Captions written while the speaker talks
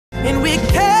and we're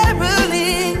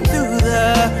caroling through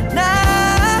the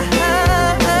night.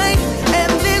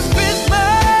 And this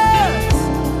Christmas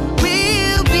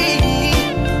will be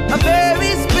a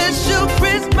very special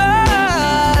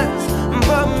Christmas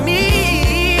for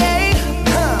me.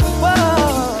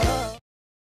 Whoa.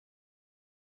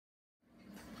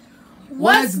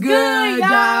 What's good, y'all?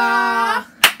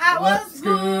 I was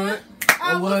good.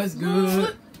 I was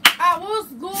good. I was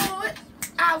good.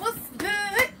 I was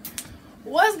good.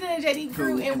 What's good,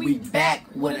 JDCREW? And we back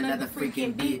with another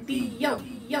freaking video.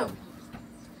 Yo.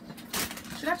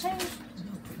 Should I change?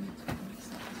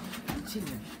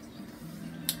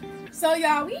 So,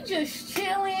 y'all, we just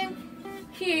chilling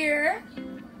here.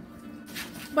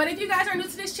 But if you guys are new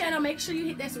to this channel, make sure you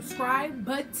hit that subscribe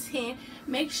button.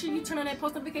 Make sure you turn on that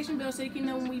post notification bell so you can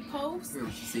know when we post.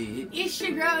 It's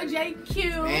your girl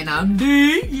JQ. And I'm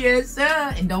Dee. Yes,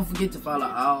 sir. And don't forget to follow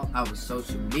all our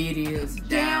social medias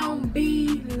down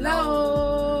below.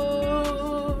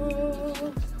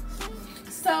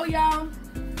 So, y'all,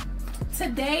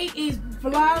 today is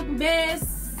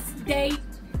VLOGMAS day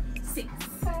 6.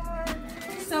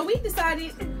 So we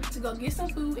decided to go get some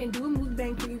food and do a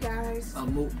mukbang for you guys.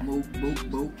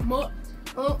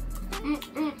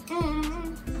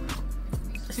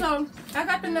 So I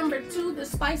got the number 2, the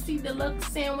spicy deluxe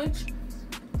sandwich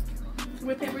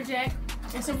with pepper jack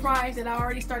and some fries that I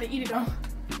already started eating on.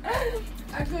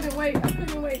 I couldn't wait.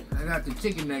 I got the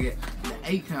chicken nugget, the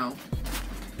 8 count,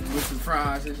 with some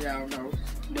fries, as y'all know.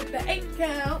 With the 8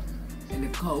 count. And the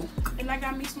Coke. And I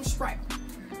got me some Sprite.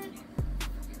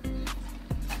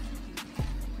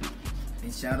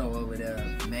 And Shadow over there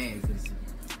mad because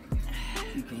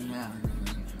he can't have it.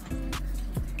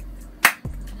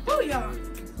 Oh, y'all.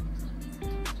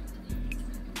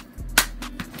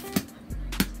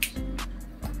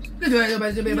 Y'all,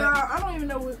 I don't even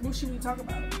know what should we talk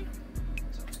about.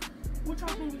 What y'all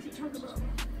think we should talk about?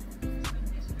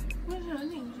 What y'all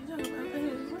think we should talk about?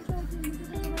 What y'all think we should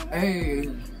talk about? Hey,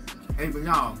 but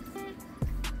y'all,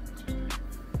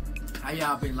 how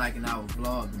y'all been liking our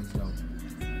vloggmas though?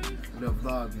 The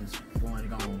vloggmas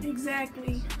going on.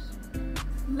 Exactly.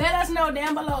 Let us know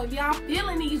down below if y'all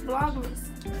feeling these vlogmas.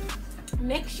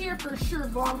 Next year for sure,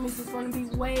 vlogmas is going to be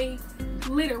way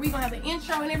glitter. We're going to have an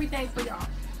intro and everything for y'all.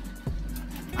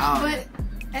 But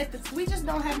we just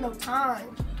don't have no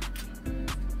time.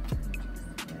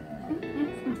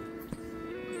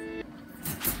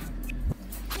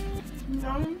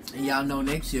 No. And y'all know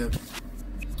next year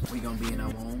we gonna be in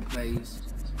our own place,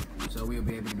 so we'll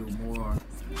be able to do more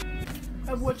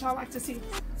of what y'all like to see.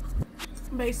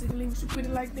 Basically, we should put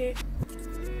it like that.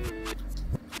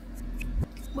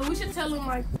 But we should tell them,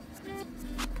 like,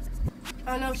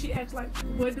 I know she asked, like,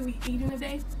 what do we eat in a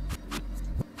day?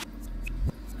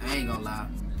 I ain't gonna lie,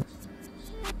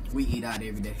 we eat out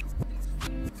every day.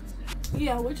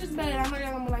 Yeah, which is bad. I know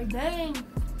y'all gonna be like, dang.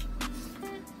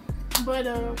 But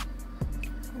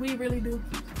we really do.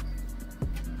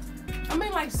 I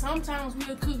mean, like, sometimes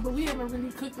we'll cook, but we haven't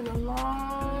really cooked in a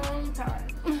long time.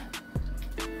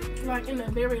 Like, in a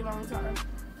very long time.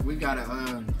 We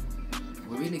gotta,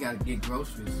 we really gotta get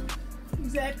groceries.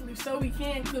 Exactly, so we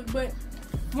can cook, but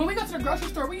when we go to the grocery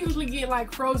store, we usually get,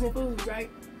 like, frozen foods, right?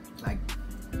 Like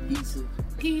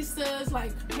pizzas,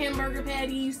 like hamburger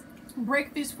patties,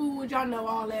 breakfast food, y'all know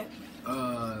all that.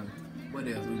 What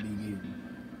else we be getting?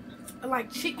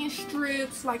 Like chicken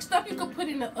strips, like stuff you could put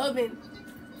in the oven.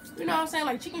 You know what I'm saying?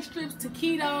 Like chicken strips,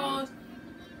 taquitos,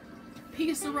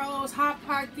 pizza rolls, hot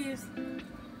pockets,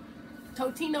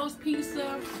 Totino's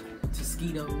pizza.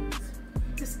 Taquitos?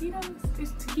 It's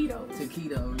taquitos.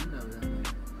 Taquitos, you know that.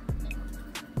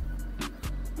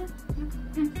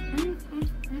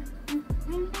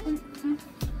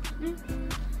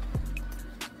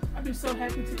 I'd be so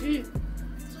happy to eat.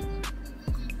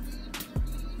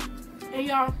 And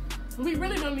y'all, we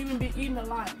really don't even be eating a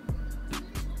lot.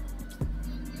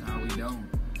 No, we don't.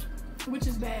 Which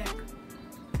is bad.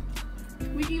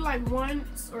 We eat like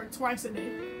once or twice a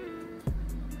day.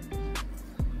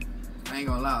 I ain't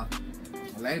gonna lie.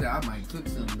 Later, I might cook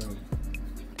some though.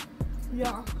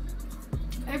 Yeah.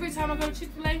 Every time I go to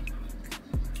Chick-Fil-A,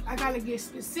 I gotta get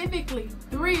specifically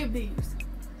 3 of these.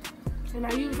 And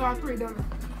I use all 3, don't I?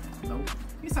 Nope.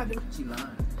 Yes, I do. She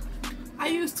lying. I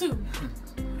use 2.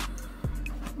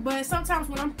 But sometimes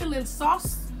when I'm feeling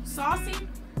saucy,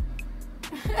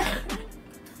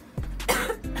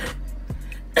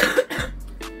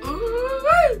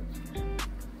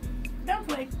 don't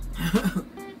play.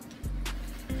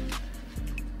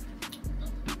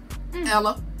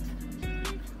 Ella.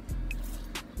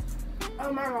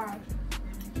 Oh my God.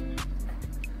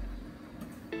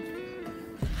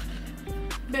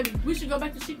 Debbie, we should go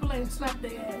back to Chick-Fil-A and slap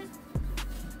their ass.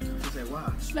 She said,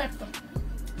 why? Slap them.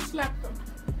 Slap them.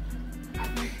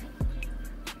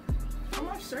 Oh,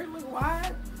 my shirt look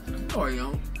wide. Oh, you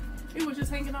know. It was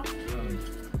just hanging off.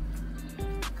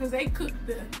 Because they cooked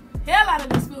the hell out of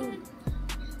this food.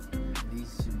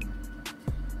 These two.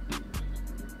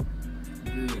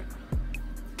 Good.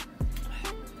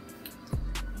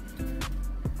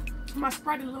 My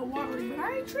Sprite is a little watery, but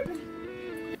I ain't tripping.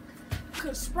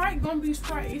 Cause Sprite gonna be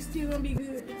Sprite. It's still gonna be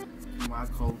good. My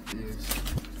Coke is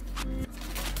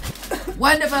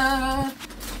wonderful.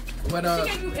 What She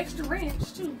gave you extra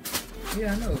ranch too.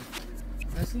 Yeah, I know.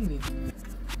 I seen it.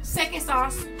 Second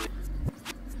sauce.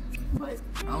 But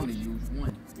I only use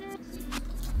one.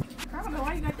 I don't know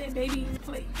why you got that baby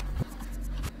plate.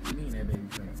 What you mean that baby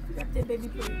plate? You got that baby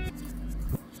plate.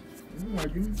 What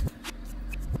are you?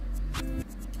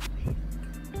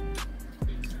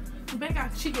 They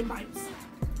got chicken bites.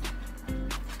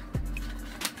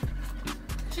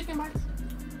 Chicken bites.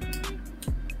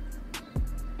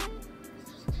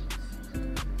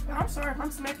 I'm sorry if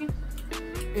I'm smacking,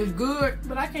 It's good.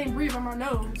 but I can't breathe on my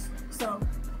nose, so.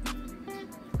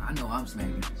 I know I'm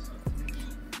smacking.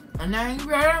 And I ain't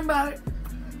worrying about it.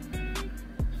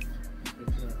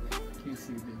 QC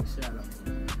did a shout out.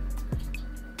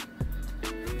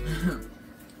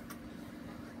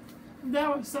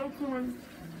 That was so corny.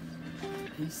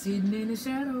 He's sitting in the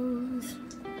shadows.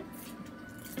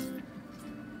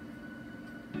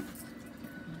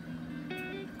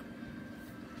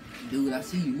 Dude, I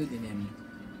see you looking at me.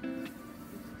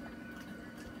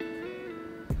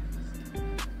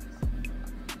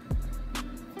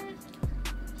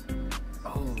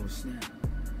 Oh, snap.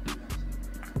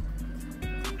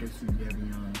 Guess you very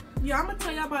young. Yeah, I'm gonna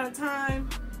tell y'all about a time.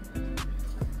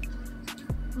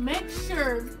 Make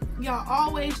sure y'all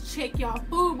always check y'all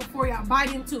food before y'all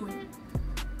bite into it.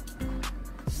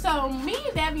 So me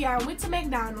and Davion went to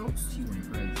McDonald's She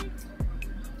went crazy.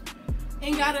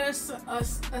 and got us a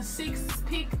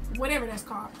 6-pick, whatever that's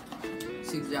called.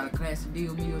 $6 classic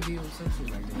deal, meal deal, some shit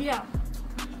like that. Yeah.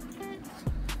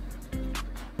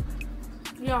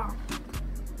 Yeah.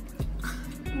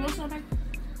 You want something?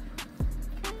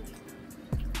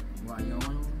 Why you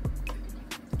on?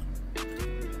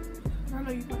 I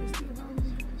know you probably still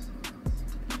hungry.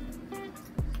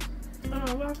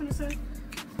 What I was gonna say?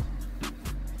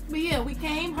 But yeah, we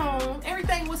came home.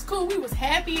 Everything was cool. We was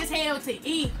happy as hell to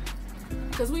eat.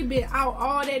 Because we been out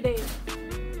all that day.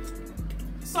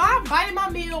 So I bited my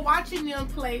meal watching them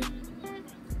play.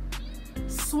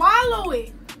 Swallow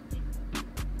it.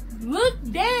 Look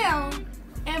down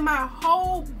and my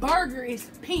whole burger is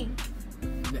pink.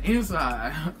 The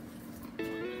inside.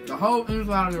 The whole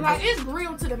inside of the Like, it's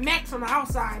grilled to the max on the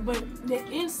outside, but the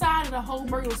inside of the whole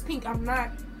burger was pink. I'm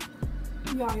not...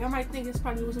 Y'all might think it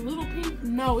was a little pink.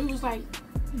 No, it was like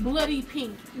bloody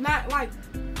pink. Not like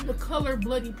the color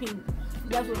bloody pink.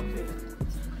 That's what I'm saying.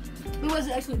 It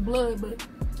wasn't actually blood, but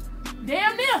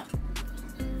damn near.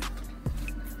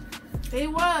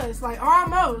 It was, like,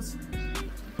 almost.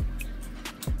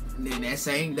 And then that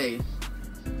same day,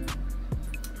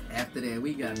 after that,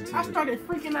 we got into I it. started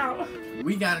freaking out.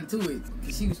 We got into it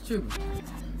because she was tripping.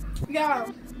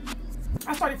 Y'all,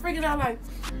 I started freaking out like,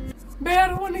 man, I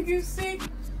don't want to get sick.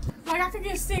 Like, I could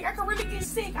get sick. I could really get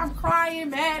sick. I'm crying,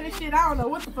 mad and shit. I don't know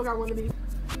what the fuck I want to be.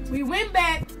 We went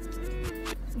back,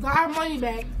 got our money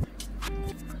back,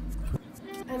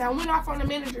 and I went off on the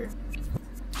manager.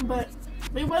 But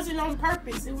it wasn't on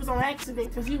purpose. It was on accident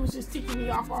because he was just ticking me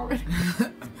off already.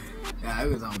 Yeah,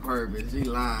 it was on purpose. She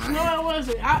lying. No, it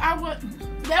wasn't.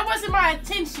 That wasn't my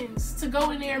intentions to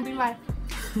go in there and be like,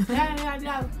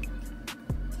 yeah.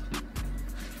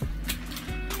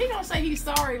 He gonna say he's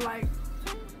sorry, like,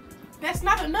 that's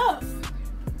not enough.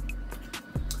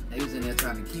 They was in there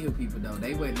trying to kill people though.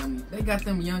 They got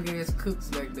them young ass cooks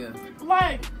back there.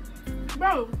 Like,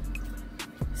 bro,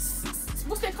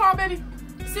 what's that called, baby?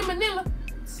 Salmonella.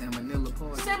 Salmonella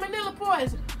poison. Salmonella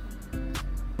poison.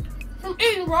 From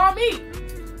eating raw meat.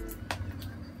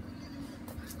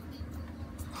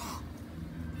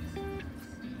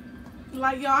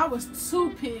 Like, y'all, I was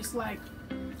too pissed. Like,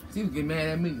 She was getting mad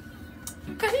at me.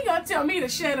 cause he gonna tell me to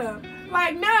shut up.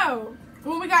 Like, no.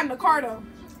 When we got in the car though.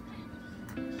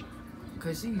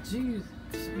 Cause she was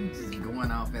just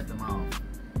going off at the mall.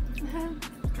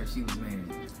 Cause she was mad.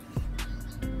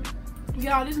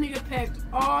 Y'all, this nigga packed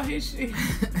all his shit.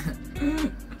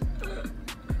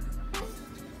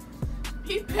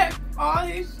 He packed all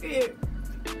his shit.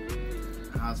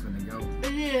 I was gonna go. And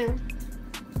then,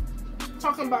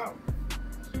 talking about,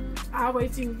 I'll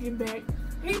wait till you get back.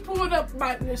 He pulled up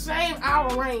about the same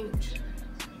hour range.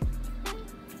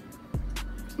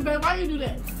 But why you do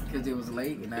that? Because it was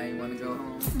late and I didn't want to go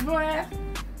home. Boy.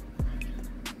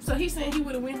 So he's saying he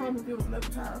would have went home if it was another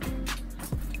time.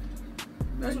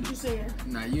 That's what you're saying.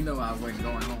 Nah, you know I wasn't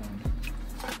going home.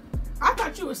 I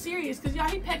thought you were serious because y'all,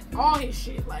 he packed all his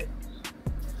shit. Like,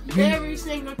 every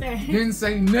single thing. Didn't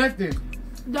say nothing.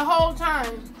 The whole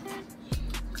time.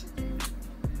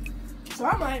 So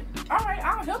I'm like, alright,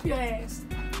 I'll help your ass.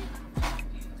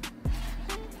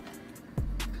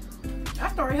 I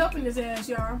started helping his ass,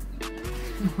 y'all.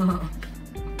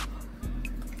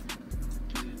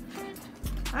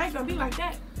 I ain't gonna be like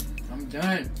that. I'm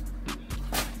done.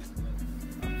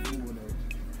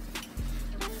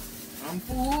 I'm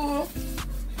full.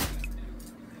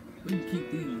 We can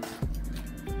keep these.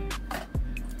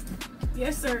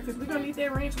 Yes, sir, because we're gonna need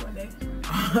that ranch one day.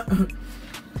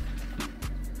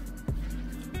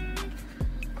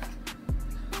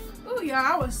 Ooh, y'all,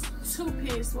 I was too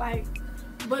pissed. Like,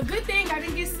 but good thing I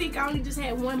didn't get sick. I only just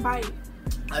had one bite.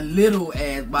 A little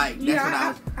ass bite. That's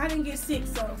Yeah, what I didn't get sick,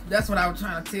 so. That's what I was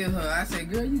trying to tell her. I said,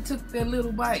 girl, you took that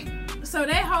little bite. So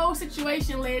that whole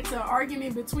situation led to an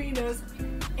argument between us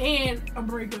and a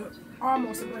breakup.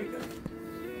 Almost a breakup.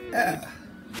 That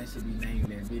should be named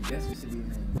that bitch. That's what should be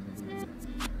named that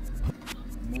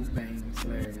bitch. MUKBANG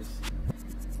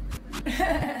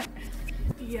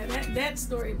 / Yeah, that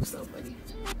story was so funny.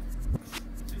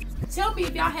 Tell me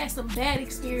if y'all had some bad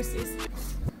experiences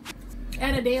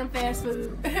at a damn fast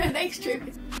food. They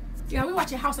tripping. Yeah, we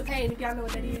watching House of Pain if y'all know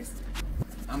what that is.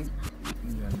 You're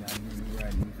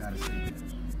right. You gotta see it.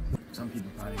 Some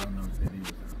people probably don't know what that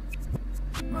is.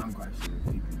 But I'm quite sure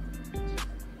people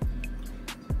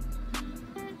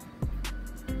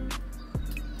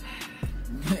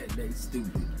know. They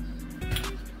stupid.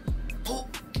 Oh,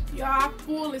 Y'all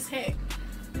full as heck.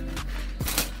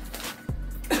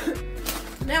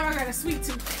 Now I got a sweet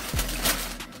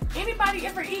tooth. Anybody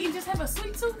ever eat and just have a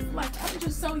sweet tooth? Like, I'm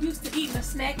just so used to eating a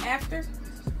snack after.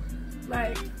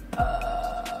 Like,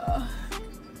 I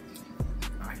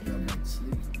feel like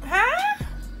sleep. huh?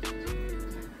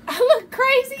 I look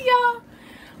crazy, y'all.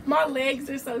 My legs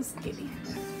are so skinny.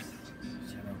 Shut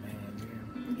up,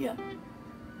 man. Yeah.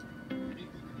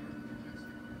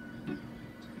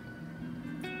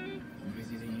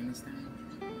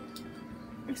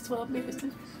 It's 12 minutes.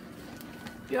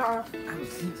 Y'all.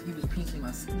 He was pinching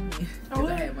my skin. Oh, Because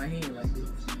I had my hand like this.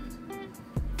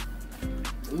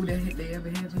 Ooh, they ever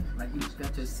have it? Like you just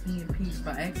got your skin pinched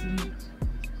by accident?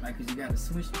 Like, cause you gotta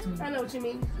smush it to me? I know what you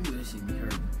mean. Ooh, that shit be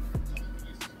hurting.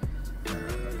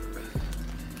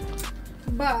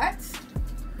 But,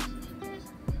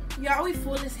 y'all, we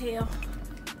full as hell.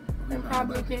 And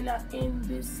probably been in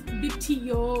this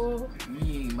video.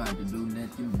 We ain't about to do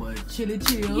nothing but chill.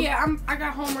 Yeah, I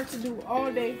got homework to do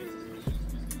all day.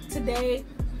 Today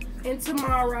and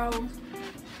tomorrow.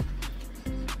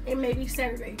 And maybe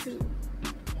Saturday too.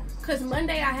 Cause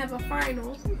Monday I have a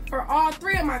final for all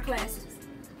 3 of my classes.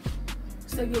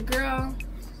 So your girl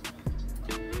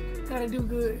gotta do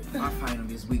good. My final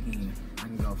this weekend. I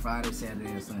can go Friday,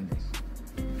 Saturday, or Sunday.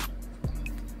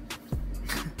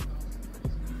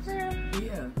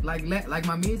 Yeah, like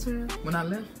my midterm when I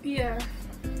left. Yeah.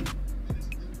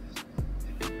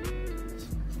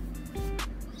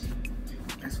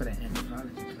 That's for the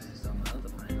anthropology class on my other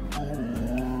final.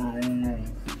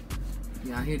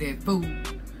 Y'all hear that food?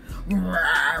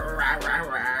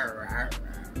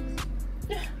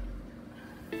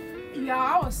 Y'all,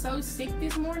 I was so sick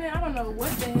this morning. I don't know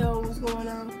what the hell was going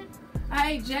on.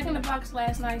 I ate Jack in the Box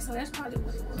last night, so that's probably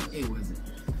what it was. It wasn't.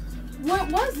 What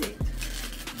was it?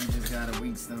 You just got a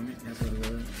weak stomach. That's what it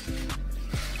was.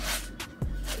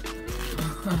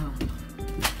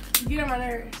 Get on my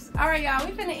nerves. Alright, y'all,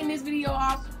 we finna end this video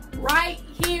off right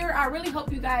here. I really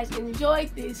hope you guys enjoyed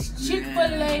this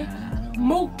Chick-Fil-A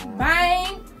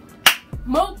mukbang.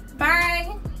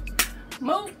 Mukbang.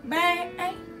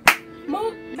 Mukbang.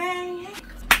 Mukbang.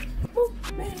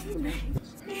 Mukbang.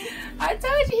 I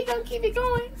told you he gonna keep it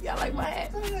going. Y'all like my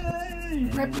ass.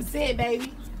 Represent,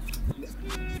 baby.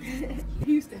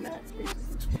 Houston, not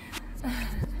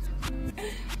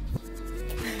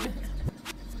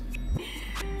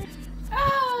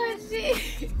oh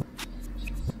shit.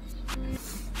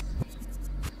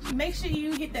 Make sure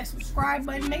you hit that subscribe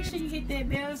button. Make sure you hit that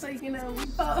bell so you can know we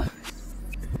post.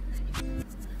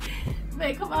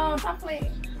 Babe, come on, stop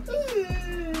playing.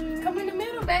 Come in the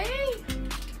middle, babe.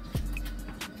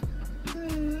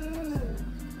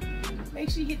 Make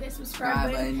sure you hit that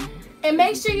subscribe button. And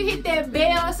make sure you hit that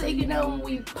bell so you know when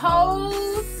we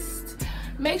post.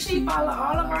 Make sure you follow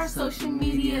all of our social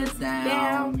medias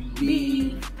down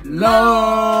below.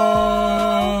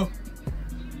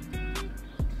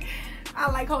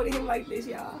 I like holding him like this,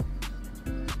 y'all.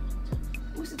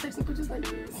 text and put this like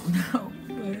this. No.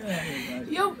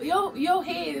 Your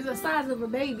head is the size of a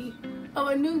baby, of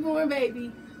a newborn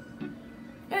baby.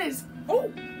 It is.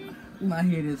 Oh. My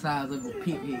head is the size of a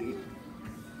pit head.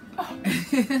 Oh.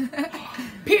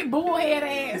 Pit bull head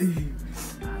ass.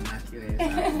 I'll knock your ass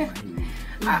out of my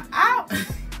head. Ow.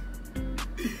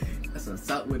 That's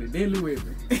assault with a deadly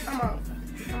weapon. I'm out.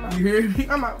 You hear me?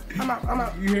 I'm out.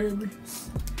 You hear me?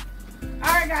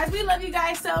 Alright guys, we love you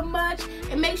guys so much.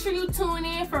 And make sure you tune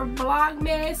in for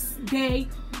Vlogmas Day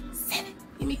 7.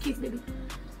 Give me a kiss, baby.